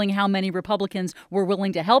troubling how many Republicans were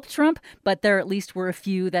willing to help Trump, but there at least were a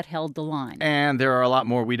few that held the line. And there are a lot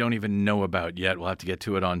more we don't even know about yet. We'll have to get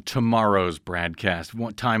to it on tomorrow's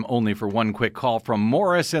BradCast. Time only for one quick call from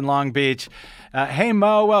Morris in Long Beach. Hey,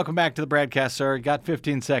 Mo, welcome back to the BradCast, sir. Got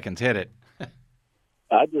 15 seconds. Hit it.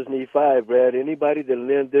 I just need 5, Brad. Anybody that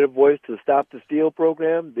lends their voice to Stop the Steal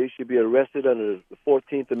program, they should be arrested under the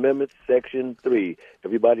 14th Amendment, Section 3.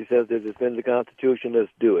 Everybody says they defend the Constitution. Let's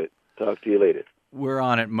do it. Talk to you later. We're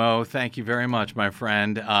on it, Mo. Thank you very much, my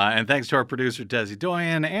friend. And thanks to our producer, Desi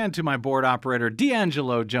Doyen, and to my board operator,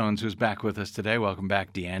 D'Angelo Jones, who's back with us today. Welcome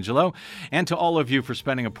back, D'Angelo. And to all of you for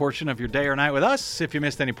spending a portion of your day or night with us. If you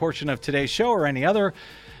missed any portion of today's show or any other,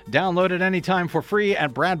 download it anytime for free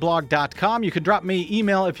at bradblog.com. You can drop me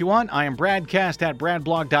email if you want. I am BradCast at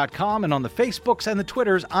bradblog.com. And on the Facebooks and the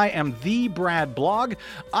Twitters, I am the Brad Blog.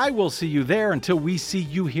 I will see you there until we see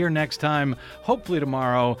you here next time, hopefully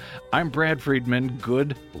tomorrow. I'm Brad Friedman.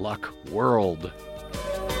 Good luck, world.